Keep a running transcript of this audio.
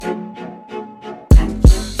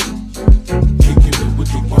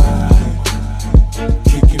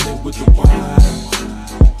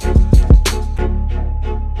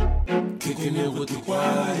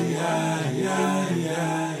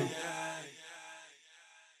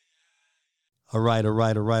All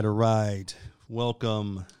right.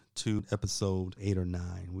 Welcome to episode 8 or 9.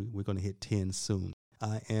 We're going to hit 10 soon.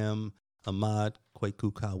 I am Ahmad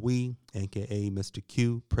Kwaku Kawi, a.k.a. Mr.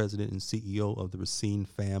 Q, President and CEO of the Racine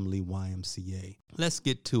Family YMCA. Let's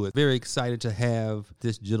get to it. Very excited to have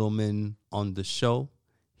this gentleman on the show.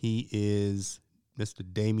 He is Mr.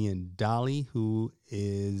 Damian Dolly, who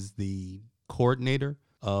is the coordinator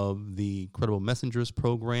of the Credible Messengers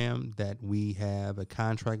program that we have a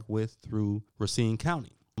contract with through Racine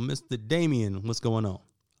County. Mr. Damian, what's going on?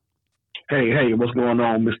 Hey, what's going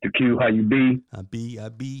on, Mr. Q? How you be? I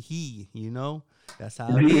be he, you know? That's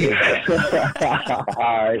how it is.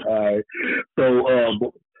 All right.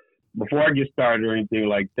 So before I get started or anything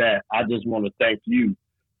like that, I just want to thank you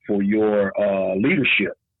for your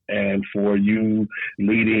leadership and for you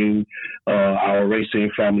leading our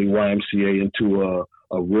Racine Family YMCA into a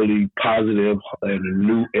really positive and a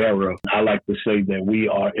new era. I like to say that we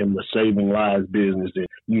are in the saving lives business, and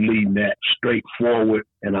you leading that straightforward,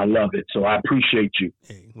 and I love it. So I appreciate you.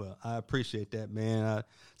 Hey, well, I appreciate that, man.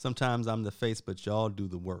 Sometimes I'm the face, but y'all do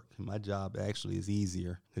the work. My job actually is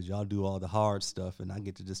easier because y'all do all the hard stuff, and I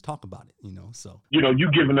get to just talk about it, So,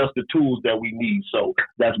 you giving us the tools that we need, so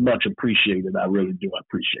that's much appreciated. I really do. I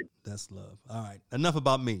appreciate it. That's love. All right, enough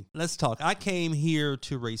about me. Let's talk. I came here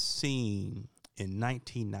to Racine in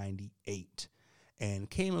 1998 and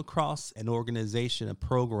came across an organization, a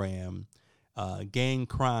program, gang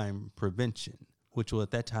crime prevention, which at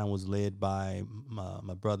that time was led by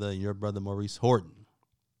my brother and your brother, Maurice Horton.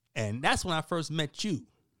 And that's when I first met you.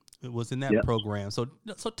 It was in that program. So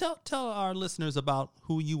tell our listeners about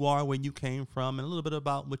who you are, where you came from, and a little bit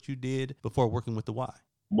about what you did before working with the Y.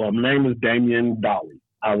 Well, my name is Damian Dolly.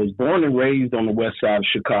 I was born and raised on the west side of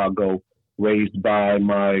Chicago, raised by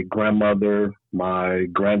my grandmother, my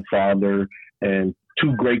grandfather, and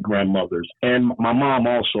two great-grandmothers, and my mom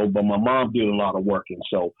also, but my mom did a lot of working,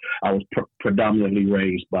 so I was predominantly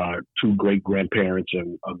raised by two great-grandparents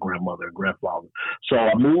and a grandmother and grandfather. So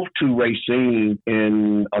I moved to Racine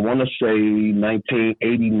in, I want to say,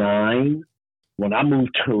 1989. When I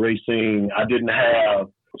moved to Racine, I didn't have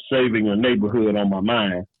saving a neighborhood on my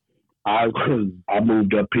mind. I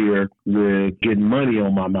moved up here with getting money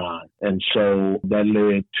on my mind. And so that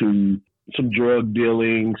led to some drug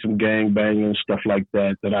dealing, some gang banging, stuff like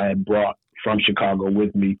that I had brought from Chicago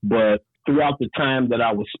with me. But throughout the time that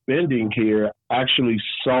I was spending here, I actually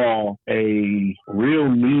saw a real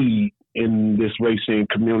need in this Racine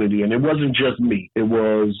community. And it wasn't just me. It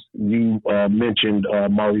was, you mentioned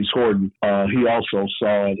Maurice Horton. He also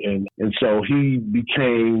saw it. And so he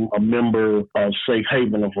became a member of Safe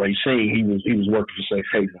Haven of Racine. He was working for Safe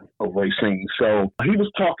Haven of Racine. So he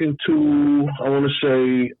was talking to, I want to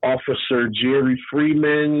say, Officer Jerry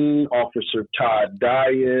Freeman, Officer Todd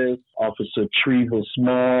Dias, Officer Treva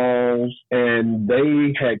Smalls, and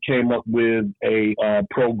they had came up with a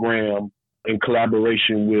program in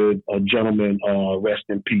collaboration with a gentleman, rest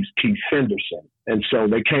in peace, Keith Henderson. And so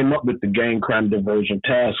they came up with the Gang Crime Diversion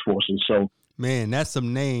Task Force. And so, man, that's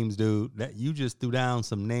some names, dude. That you just threw down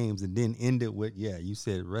some names and then ended with, you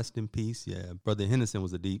said rest in peace. Yeah, Brother Henderson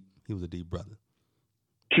was a deep brother.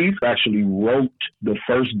 Keith actually wrote the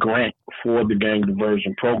first grant for the gang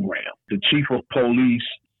diversion program. The chief of police,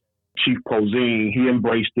 Chief Poseen, he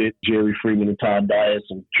embraced it. Jerry Freeman and Todd Dias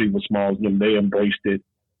and Treva Smalls, they embraced it.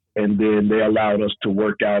 And then they allowed us to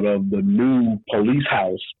work out of the new police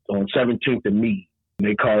house on 17th and Meade.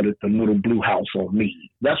 They called it the Little Blue House on Meade.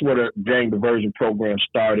 That's where the gang diversion program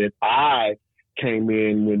started. I came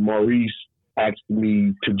in when Maurice asked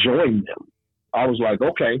me to join them. I was like,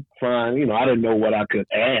 okay, fine. I didn't know what I could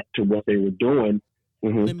add to what they were doing.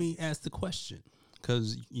 Mm-hmm. Let me ask the question,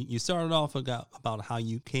 because you started off about how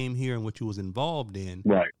you came here and what you was involved in.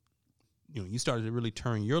 Right. You started to really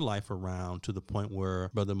turn your life around to the point where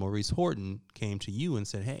Brother Maurice Horton came to you and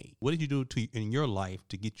said, hey, what did you do in your life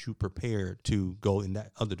to get you prepared to go in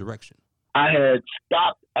that other direction? I had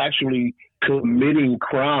stopped actually committing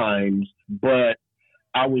crimes, but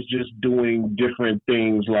I was just doing different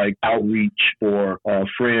things like outreach for a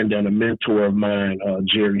friend and a mentor of mine,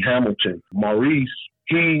 Jerry Hamilton. Maurice,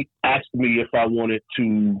 he asked me if I wanted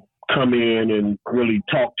to come in and really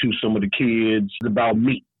talk to some of the kids about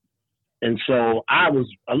me. And so I was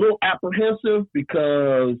a little apprehensive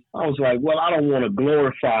because I was like, well, I don't want to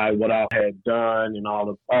glorify what I had done and all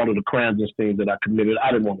of the crimes and things that I committed.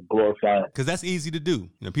 I didn't want to glorify it. Because that's easy to do.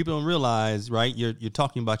 People don't realize, right? You're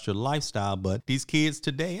talking about your lifestyle, but these kids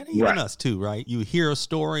today, and even us too, right? You hear a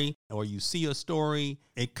story or you see a story,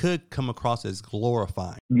 it could come across as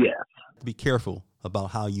glorifying. Yeah. Be careful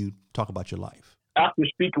about how you talk about your life. After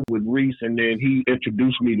speaking with Reese, and then he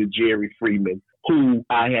introduced me to Jerry Freeman, who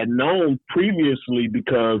I had known previously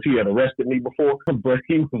because he had arrested me before, but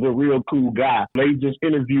he was a real cool guy. They just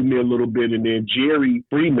interviewed me a little bit, and then Jerry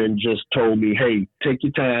Freeman just told me, hey, take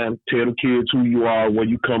your time, tell the kids who you are, where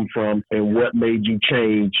you come from, and what made you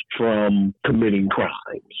change from committing crimes.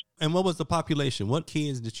 And what was the population? What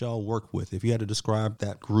kids did y'all work with? If you had to describe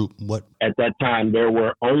that group, what? At that time, there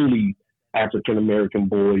were only African-American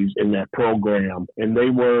boys in that program, and they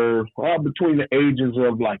were between the ages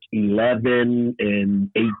of like 11 and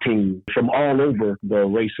 18 from all over the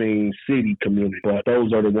Racine City community. But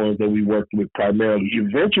those are the ones that we worked with primarily.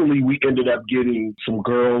 Eventually, we ended up getting some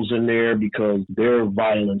girls in there because their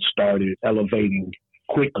violence started elevating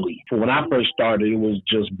quickly. When I first started, it was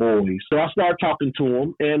just boys. So I started talking to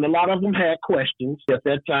them, and a lot of them had questions. At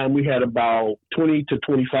that time, we had about 20 to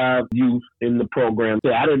 25 youth in the program.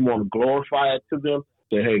 So I didn't want to glorify it to them.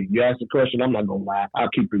 Say, hey, you asked a question, I'm not going to lie. I'll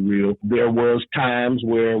keep it real. There was times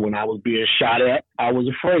where when I was being shot at, I was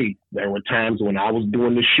afraid. There were times when I was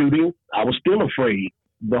doing the shooting, I was still afraid.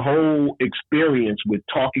 The whole experience with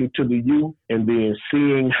talking to the youth and then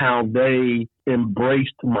seeing how they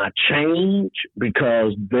embraced my change,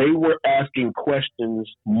 because they were asking questions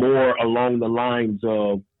more along the lines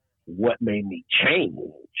of what made me change.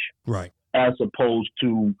 Right. As opposed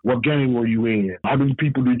to what gang were you in? How many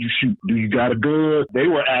people did you shoot? Do you got a gun? They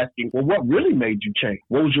were asking, well, what really made you change?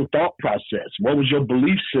 What was your thought process? What was your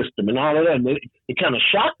belief system and all of that? And it kind of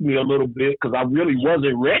shocked me a little bit because I really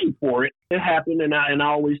wasn't ready for it. It happened, and I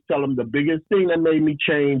always tell them the biggest thing that made me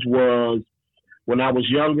change was when I was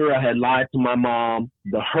younger, I had lied to my mom.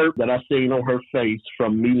 The hurt that I seen on her face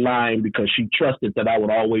from me lying because she trusted that I would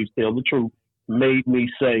always tell the truth made me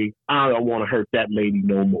say, I don't want to hurt that lady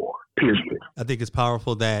no more, period. I think it's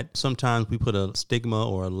powerful that sometimes we put a stigma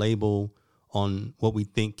or a label on what we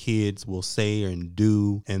think kids will say and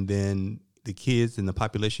do, and then the kids in the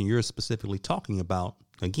population you're specifically talking about,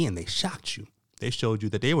 again, they shocked you. They showed you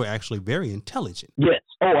that they were actually very intelligent. Yes.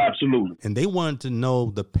 Oh, absolutely. And they wanted to know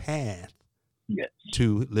the path yes.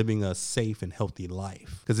 to living a safe and healthy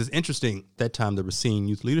life. Because it's interesting, that time the Racine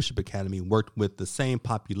Youth Leadership Academy worked with the same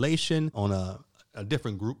population on a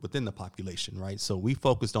different group within the population, right? So we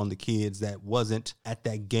focused on the kids that wasn't at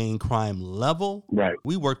that gang crime level. Right.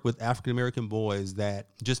 We worked with African-American boys that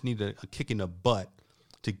just needed a kick in the butt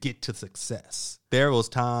to get to success. There was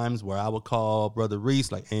times where I would call Brother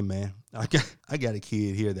Reese like, hey man, I got a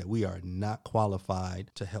kid here that we are not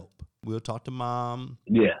qualified to help. We'll talk to mom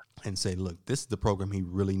and say, look, this is the program he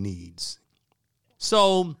really needs.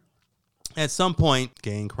 So at some point,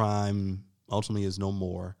 gang crime ultimately is no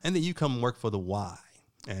more. And then you come work for the Y.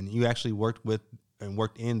 And you actually worked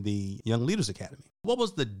in the Young Leaders Academy. What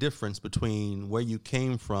was the difference between where you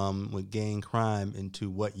came from with gang crime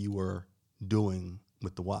into what you were doing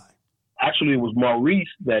with the Y? Actually, it was Maurice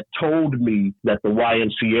that told me that the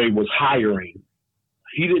YMCA was hiring.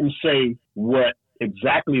 He didn't say what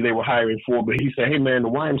exactly they were hiring for, but he said, hey man, the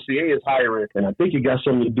YMCA is hiring, and I think it got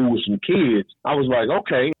something to do with some kids. I was like,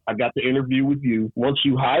 okay. I got the interview with you. Once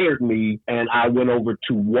you hired me, and I went over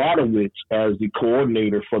to Waterwitz as the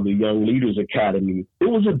coordinator for the Young Leaders Academy, it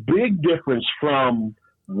was a big difference from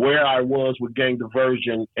where I was with gang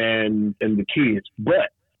diversion and the kids.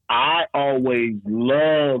 But I always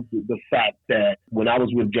loved the fact that when I was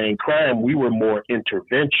with gang crime, we were more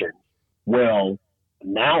intervention. Well,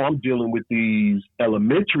 now I'm dealing with these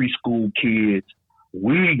elementary school kids.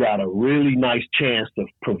 We got a really nice chance of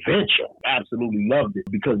prevention. Absolutely loved it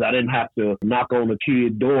because I didn't have to knock on a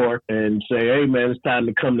kid's door and say, hey man, it's time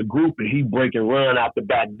to come to group, and he break and run out the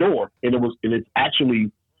back door. And it's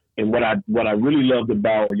actually, and what I really loved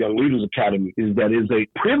about Young Leaders Academy is that it's a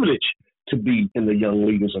privilege to be in the Young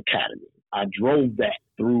Leaders Academy. I drove that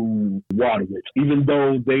through Waterwitz, even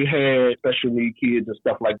though they had special need kids and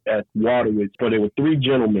stuff like that, Waterwitz, but there were three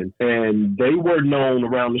gentlemen, and they were known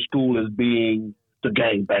around the school as being the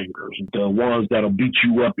gangbangers, the ones that'll beat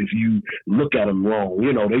you up if you look at them wrong.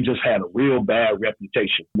 You know, they just had a real bad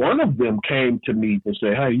reputation. One of them came to me and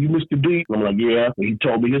said, hey, you Mr. D? I'm like, yeah. And he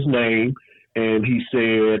told me his name, and he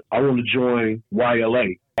said, I want to join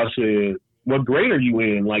YLA. I said, what grade are you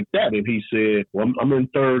in, like that? And he said, well, I'm in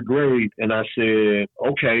third grade. And I said,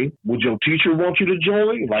 okay, would your teacher want you to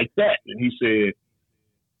join, like that? And he said,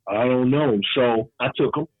 I don't know. So I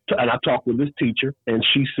took him and I talked with his teacher, and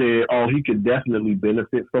she said, oh, he could definitely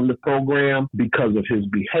benefit from the program because of his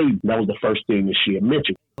behavior. That was the first thing that she had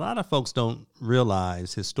mentioned. A lot of folks don't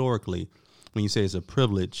realize historically, when you say it's a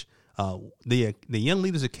privilege, the Young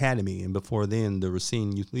Leaders Academy, and before then the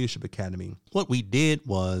Racine Youth Leadership Academy, what we did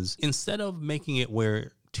was, instead of making it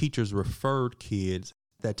where teachers referred kids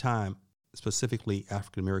at that time, specifically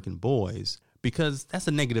African-American boys, because that's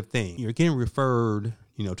a negative thing. You're getting referred,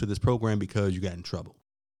 to this program because you got in trouble.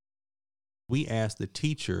 We ask the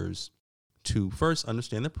teachers to first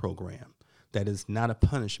understand the program, that is not a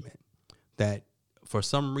punishment, that for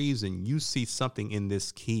some reason you see something in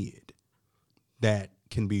this kid that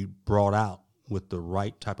can be brought out with the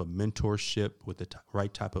right type of mentorship, with the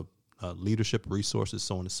right type of leadership resources,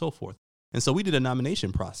 so on and so forth. And so we did a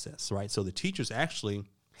nomination process, right? So the teachers actually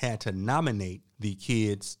had to nominate the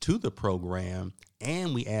kids to the program,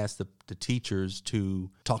 and we asked the teachers to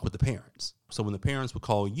talk with the parents. So when the parents would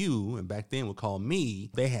call you, and back then would call me,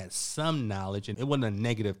 they had some knowledge, and it wasn't a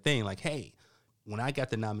negative thing. Like, hey, when I got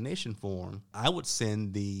the nomination form, I would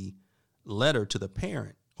send the letter to the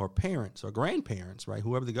parent or parents or grandparents, right,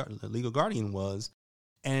 whoever the legal guardian was,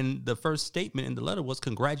 and the first statement in the letter was,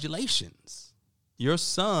 congratulations. Your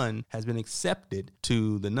son has been accepted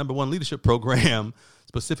to the #1 leadership program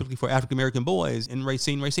specifically for African-American boys in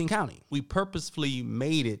Racine County. We purposefully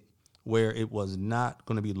made it where it was not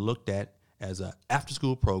going to be looked at as an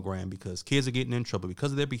after-school program because kids are getting in trouble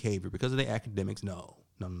because of their behavior, because of their academics. No.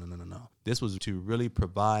 This was to really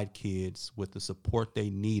provide kids with the support they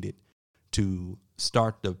needed to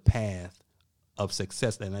start the path of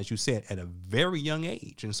success. And as you said, at a very young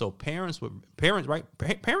age. And so parents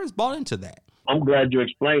bought into that. I'm glad you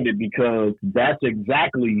explained it, because that's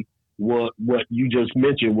exactly what you just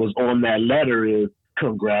mentioned was on that letter is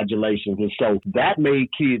congratulations. And so that made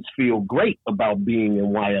kids feel great about being in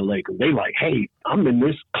YLA, because they like, hey, I'm in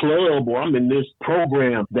this club or I'm in this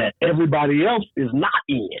program that everybody else is not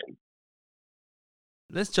in.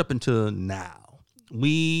 Let's jump into now.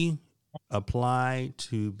 We apply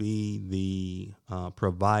to be the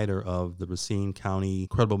provider of the Racine County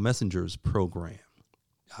Credible Messengers program.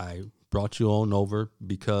 I brought you on over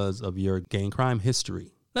because of your gang crime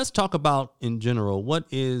history. Let's talk about, in general, what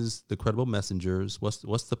is the Credible Messengers? What's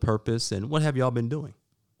the purpose, and what have y'all been doing?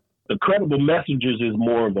 The Credible Messengers is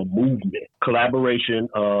more of a movement, collaboration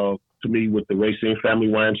to me with the Racine Family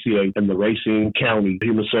YMCA and the Racine County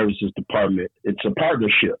Human Services Department. It's a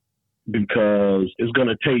partnership because it's going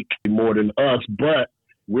to take more than us, but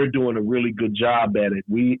we're doing a really good job at it.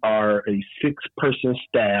 We are a 6-person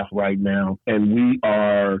staff right now, and we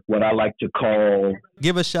are what I like to call...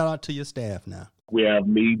 Give a shout out to your staff now. We have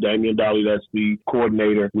me, Damian Dolly, that's the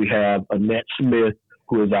coordinator. We have Annette Smith,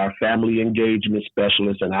 who is our family engagement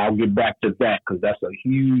specialist, and I'll get back to that because that's a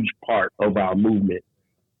huge part of our movement.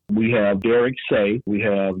 We have Derek Say, we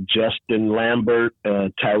have Justin Lambert,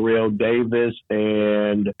 Tyrell Davis,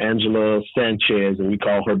 and Angela Sanchez, and we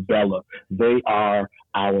call her Bella. They are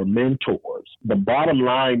our mentors. The bottom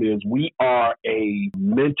line is we are a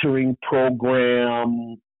mentoring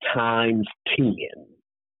program times 10.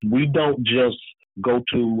 We don't just go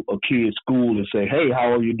to a kid's school and say, hey,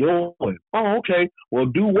 how are you doing? Oh, okay. Well,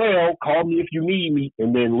 do well. Call me if you need me,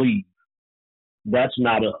 and then leave. That's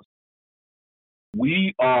not us.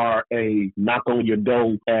 We are a knock on your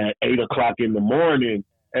door at 8 o'clock in the morning.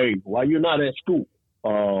 Hey, why you're not at school?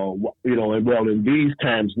 And well, in these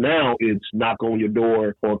times now, it's knock on your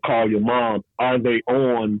door or call your mom. Are they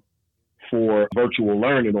on for virtual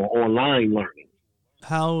learning or online learning?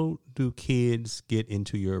 How do kids get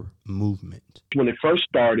into your movement? When it first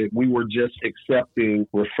started, we were just accepting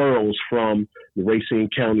referrals from the Racine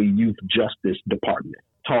County Youth Justice Department.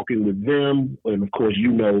 Talking with them, and of course,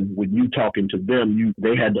 when you talking to them,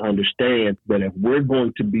 they had to understand that if we're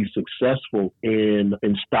going to be successful in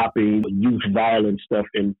stopping youth violence stuff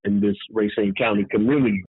in this Racine County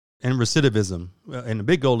community. And recidivism. And the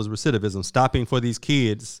big goal is recidivism, stopping for these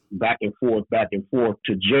kids. Back and forth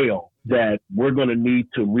to jail, that we're going to need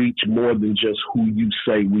to reach more than just who you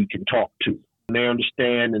say we can talk to. And they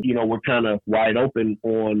understand, and we're kind of wide open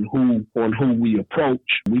on who we approach.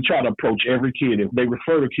 We try to approach every kid. If they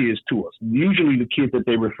refer the kids to us, usually the kids that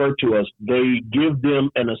they refer to us, they give them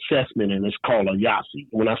an assessment, and it's called a YASI.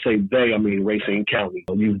 When I say they, I mean Racine County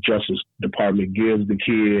Youth Justice Department gives the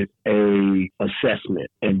kid a assessment,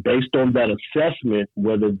 and based on that assessment,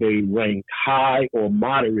 whether they rank high or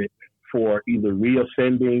moderate for either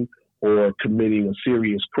reoffending or committing a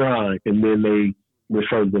serious crime, and then they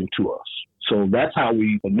refer them to us. So that's how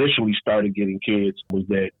we initially started getting kids, was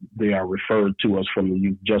that they are referred to us from the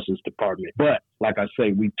Youth Justice Department. But like I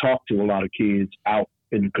say, we talk to a lot of kids out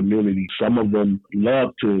in the community. Some of them love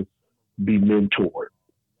to be mentored.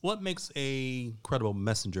 What makes a credible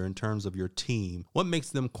messenger in terms of your team? What makes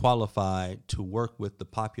them qualified to work with the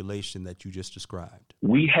population that you just described?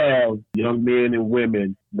 We have young men and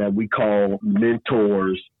women that we call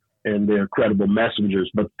mentors, and they're credible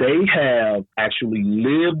messengers, but they have actually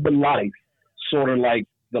lived the life sort of like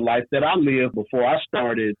the life that I lived before I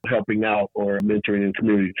started helping out or mentoring in the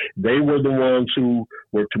community. They were the ones who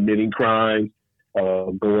were committing crimes,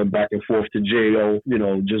 going back and forth to jail,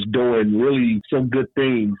 just doing really some good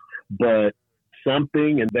things, but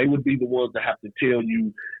something, and they would be the ones that have to tell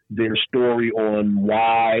you their story on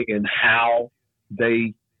why and how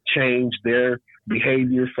they changed their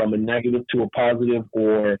behavior from a negative to a positive,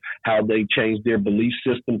 or how they changed their belief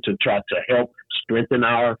system to try to help strengthen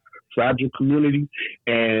our fragile community.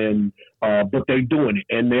 And but they're doing it,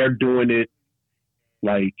 and they're doing it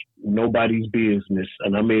like nobody's business.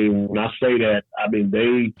 And I mean, when I say that, I mean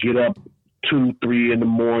they get up 2-3 in the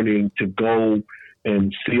morning to go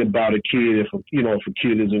and see about a kid if a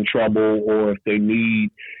kid is in trouble, or if they need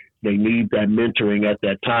that mentoring at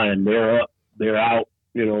that time. They're up, they're out,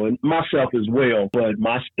 and myself as well. But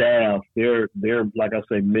my staff, they're like I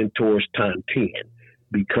say, mentors times 10,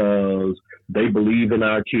 because they believe in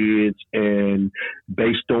our kids, and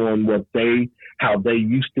based on how they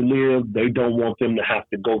used to live, they don't want them to have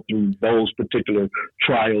to go through those particular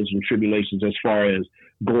trials and tribulations as far as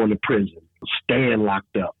going to prison, staying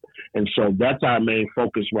locked up. And so that's our main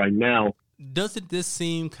focus right now. Doesn't this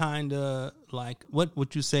seem kind of like, what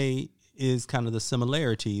would you say is kind of the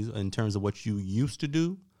similarities in terms of what you used to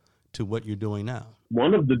do to what you're doing now?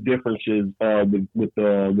 One of the differences with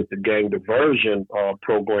the gang diversion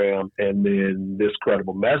program and then this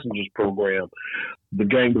Credible Messengers program, the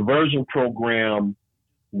gang diversion program,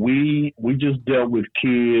 we just dealt with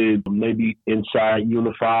kids maybe inside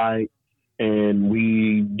Unified, and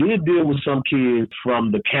we did deal with some kids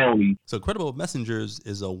from the county. So Credible Messengers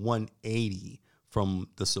is a 180 from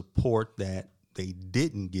the support that they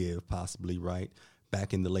didn't give, possibly, right,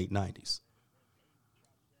 back in the late 90s.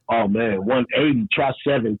 Oh, man, 180, try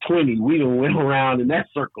 720. We done went around in that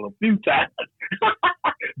circle a few times.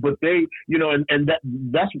 But they, and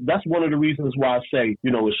that's one of the reasons why I say,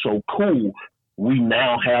 it's so cool. We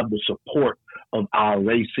now have the support of our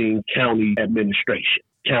Racine County administration.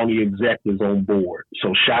 County executives on board.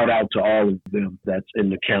 So shout out to all of them that's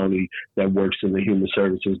in the county that works in the Human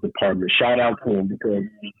Services Department. Shout out to them, because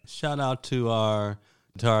shout out to our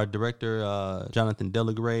director, Jonathan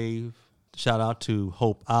Delagrave. Shout out to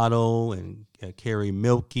Hope Otto and Carrie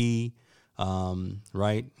Milkey.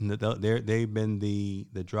 Right, they've been the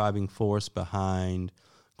driving force behind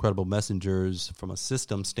Credible Messengers from a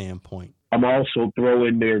system standpoint. I'm also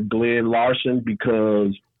throwing there Glenn Larson,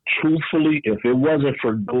 because truthfully, if it wasn't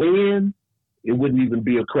for Glenn, it wouldn't even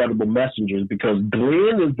be a Credible Messengers, because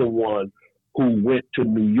Glenn is the one who went to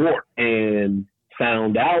New York and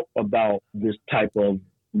found out about this type of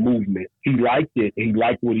movement. He liked it. He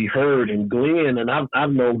liked what he heard. And Glenn, and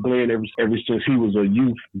I've known Glenn ever since he was a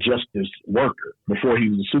youth justice worker, before he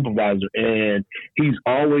was a supervisor. And he's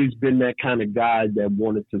always been that kind of guy that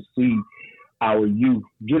wanted to see our youth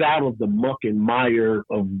get out of the muck and mire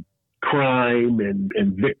of crime and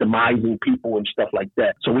victimizing people and stuff like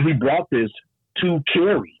that. So when he brought this to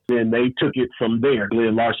Kerry, then they took it from there.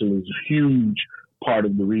 Glenn Larson was a huge part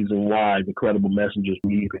of the reason why the Credible Messengers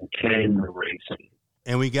even came to Racine.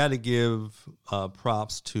 And we got to give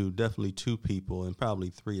props to definitely two people, and probably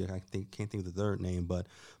three. Can't think of the third name, but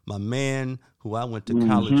my man who I went to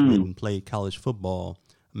college with and played college football,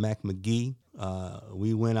 Mac McGee.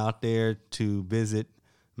 We went out there to visit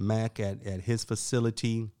Mac at his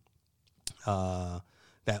facility.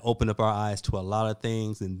 That opened up our eyes to a lot of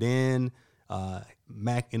things. And then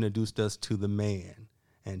Mac introduced us to the man,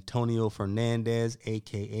 Antonio Fernandez,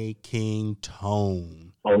 a.k.a. King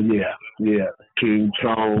Tone. Oh, yeah. King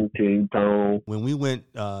Tone. When we went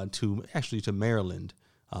to Maryland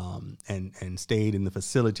and stayed in the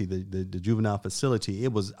facility, the juvenile facility,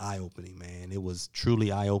 it was eye-opening, man. It was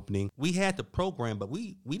truly eye-opening. We had the program, but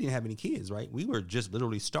we didn't have any kids, right? We were just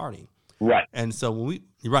literally starting. Right. And so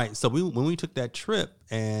when we took that trip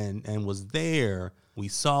and was there, we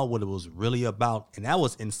saw what it was really about, and that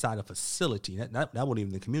was inside a facility. That wasn't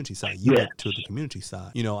even the community side. You went to the community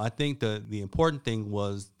side. I think the important thing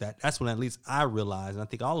was that's when at least I realized, and I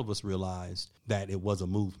think all of us realized, that it was a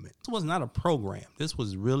movement. This was not a program. This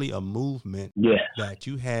was really a movement. That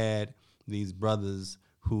you had these brothers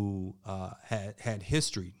who had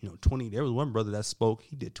history. There was one brother that spoke.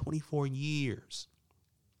 He did 24 years.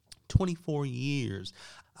 24 years.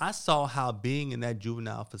 I saw how being in that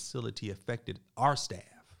juvenile facility affected our staff.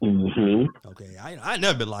 Mm-hmm. Okay, I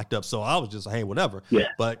never been locked up, so I was just, hey, whatever. Yeah.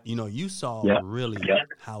 But, you saw really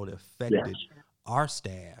how it affected our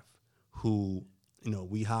staff, who,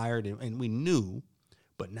 we hired and we knew,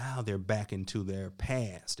 but now they're back into their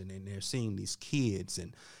past, and then they're seeing these kids.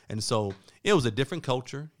 And so it was a different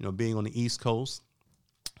culture, being on the East Coast.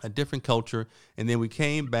 a different culture. And then we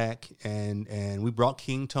came back and we brought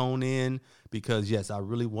King Tone in because, yes, I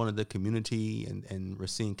really wanted the community and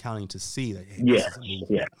Racine County to see that, hey, this is a movement.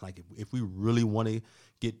 Yeah. Like if we really want to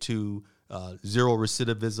get to zero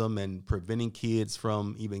recidivism and preventing kids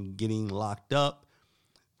from even getting locked up,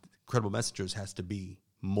 Credible Messengers has to be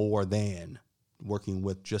more than working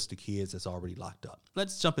with just the kids that's already locked up.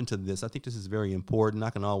 Let's jump into this. I think this is very important. I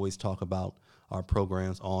can always talk about our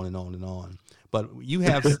programs on and on and on, but you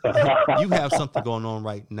have something going on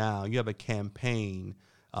right now. You have a campaign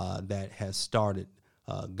that has started,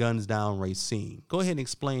 Guns Down Racine. Go ahead and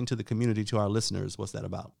explain to the community, to our listeners, what's that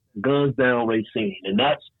about? Guns Down Racine, and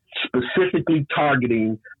that's specifically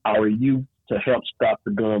targeting our youth to help stop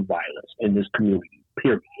the gun violence in this community,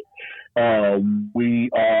 period. We're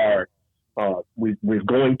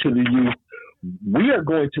going to the youth. We are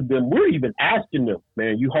going to them. We're even asking them,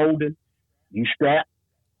 man, you holding, you strapped,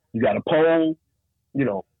 you got a pole, you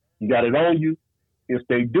got it on you. If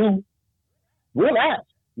they do, we'll ask,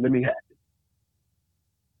 let me have it.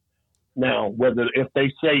 Now, if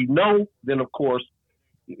they say no, then of course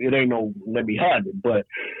it ain't no let me have it. But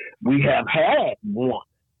we have had one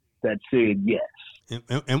that said yes, and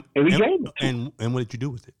he gave it to us. And what did you do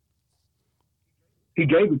with it? He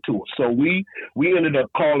gave it to us. So we ended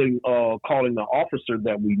up calling the officer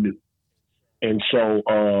that we knew, and so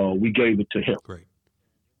we gave it to him. Great.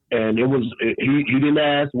 And he didn't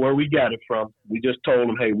ask where we got it from. We just told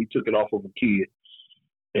him, hey, we took it off of a kid.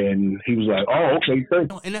 And he was like, oh, okay,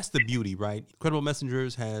 thanks. And that's the beauty, right? Credible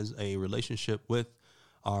Messengers has a relationship with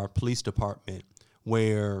our police department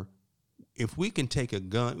where if we can take a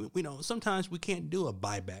gun, sometimes we can't do a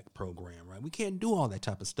buyback program, right? We can't do all that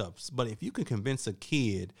type of stuff. But if you can convince a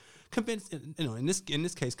kid, in this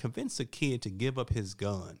case, convince a kid to give up his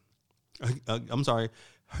gun,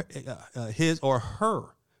 his or her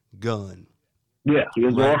gun. Yeah,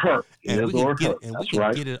 his right? or her. And we can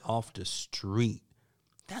right. get it off the street.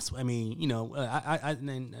 That's what I mean.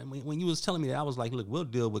 When you was telling me that, I was like, look, we'll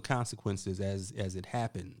deal with consequences as it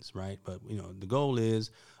happens, right? But the goal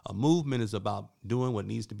is a movement is about doing what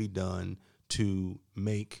needs to be done to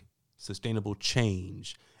make sustainable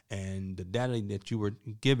change. And the data that you were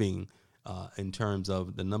giving in terms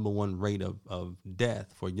of the number one rate of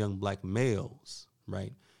death for young black males,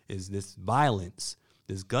 right, is this violence,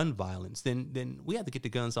 this gun violence. Then we have to get the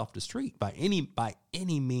guns off the street by any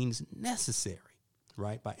means necessary.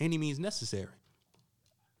 Right, by any means necessary.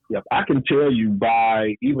 Yep, I can tell you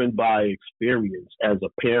by experience as a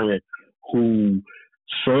parent whose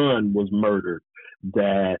son was murdered,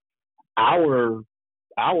 that our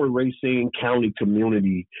Racine County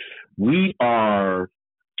community, we need a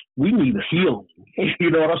healing.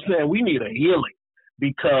 You know what I'm saying? We need a healing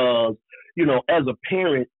because as a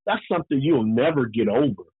parent, that's something you'll never get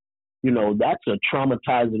over. That's a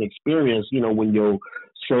traumatizing experience. When your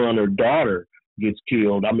son or daughter gets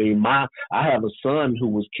killed. I mean, I have a son who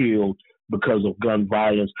was killed because of gun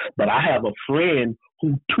violence, but I have a friend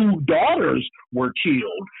whose two daughters were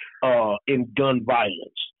killed in gun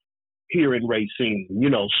violence here in Racine.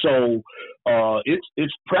 So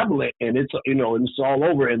it's prevalent and it's it's all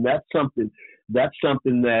over, and that's something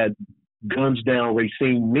that Guns Down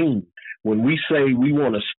Racine means. When we say we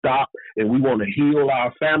want to stop and we want to heal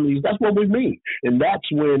our families, that's what we mean, and that's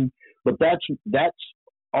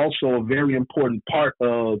also a very important part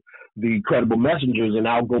of the Credible Messengers. And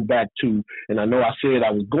I'll go back to, and I know I said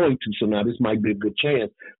I was going to, so now this might be a good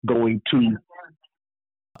chance, going to.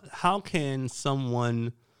 How can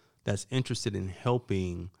someone that's interested in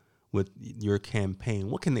helping with your campaign,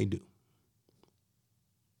 what can they do?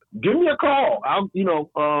 Give me a call. I'll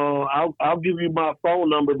give you my phone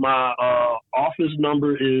number. My office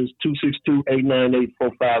number is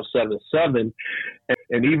 262-898-4577.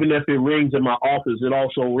 And even if it rings in my office, it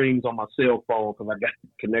also rings on my cell phone because I got it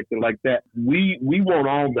connected like that. We want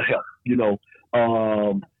all the help,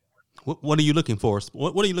 What are you looking for?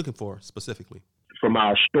 What are you looking for specifically? From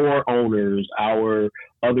our store owners, our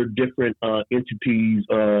other different entities,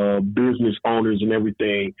 business owners and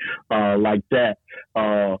everything like that.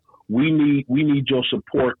 We need your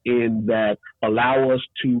support in that. Allow us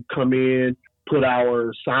to come in, put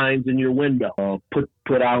our signs in your window, put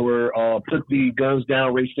the Guns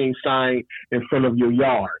Down Racine sign in front of your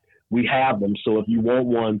yard. We have them. So if you want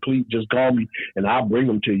one, please just call me and I'll bring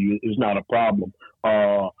them to you. It's not a problem.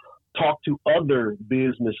 Talk to other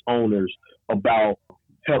business owners about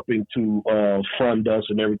helping to fund us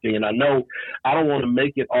and everything. And I know I don't want to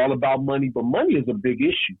make it all about money, but money is a big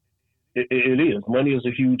issue. It is. Money is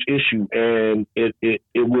a huge issue, and it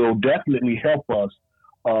will definitely help us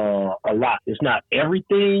a lot. It's not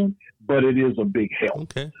everything, but it is a big help.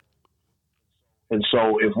 Okay. And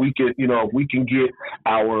so if we can get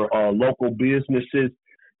our local businesses,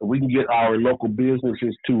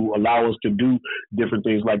 to allow us to do different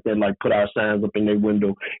things like that, like put our signs up in their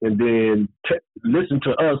window, and then listen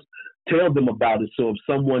to us, tell them about it. So if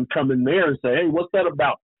someone come in there and say, "Hey, what's that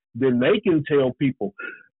about?" then they can tell people,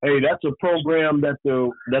 "Hey, that's a program that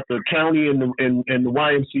the county and the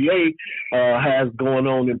YMCA has going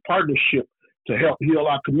on in partnership to help heal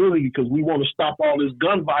our community, because we want to stop all this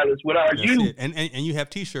gun violence with our youth." And you have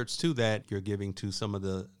T-shirts too that you're giving to some of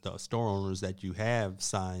the store owners that you have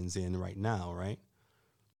signs in right now, right?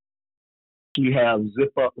 We have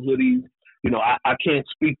zip up hoodies. I can't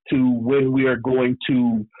speak to when we are going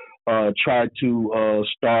to try to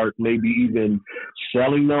start maybe even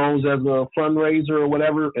selling those as a fundraiser or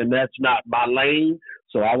whatever, and that's not my lane.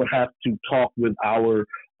 So I would have to talk with our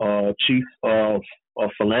chief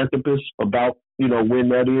philanthropist about when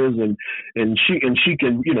that is, and she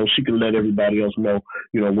can let everybody else know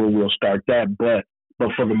when we'll start that. But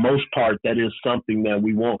for the most part, that is something that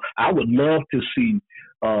we want. I would love to see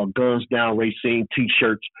Guns Down Racine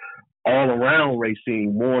T-shirts all around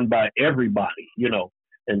Racine, worn by everybody,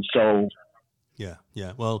 and so. Yeah.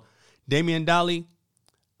 Well, Damian Dolly,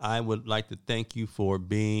 I would like to thank you for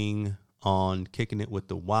being on Kicking It with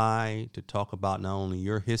the Y to talk about not only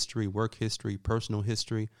your history, work history, personal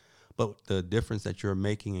history, but the difference that you're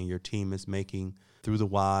making and your team is making through the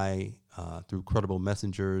Y, through Credible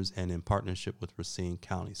Messengers, and in partnership with Racine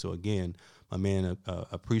County. So again, my man,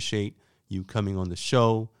 appreciate you coming on the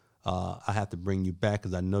show. I have to bring you back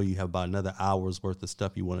because I know you have about another hour's worth of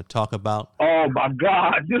stuff you want to talk about. Oh my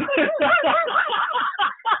God.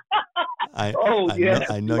 I know you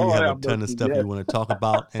have a ton of stuff you want to talk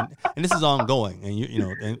about, and this is ongoing. And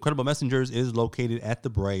and Credible Messengers is located at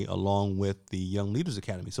the Bray along with the Young Leaders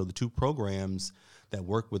Academy. So the two programs that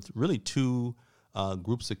work with really two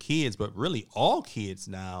groups of kids, but really all kids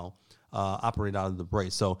now operate out of the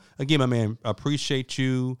Bray. So again, my man, appreciate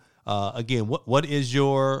you. Again, what is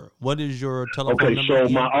your telephone number? Okay, so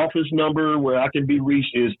again? My office number where I can be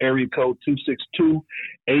reached is area code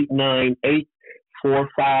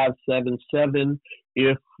 262-898-4577.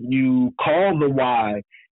 If you call the Y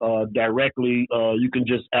directly, you can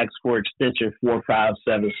just ask for extension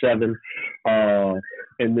 4577, and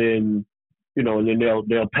then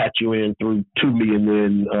they'll patch you in through to me, and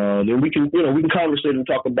then we can conversate and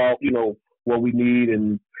talk about what we need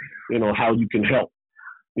and how you can help.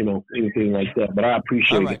 Anything like that. But I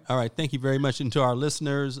appreciate it. All right. Thank you very much. And to our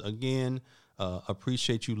listeners, again,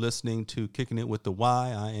 appreciate you listening to Kicking It with the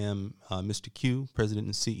Y. I am Mr. Q, President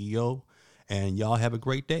and CEO, and y'all have a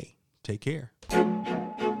great day. Take care. Kicking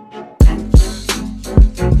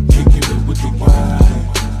It with the Y.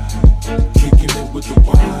 Kicking It with the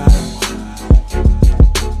Y.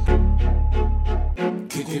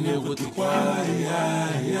 Kicking It with the Y.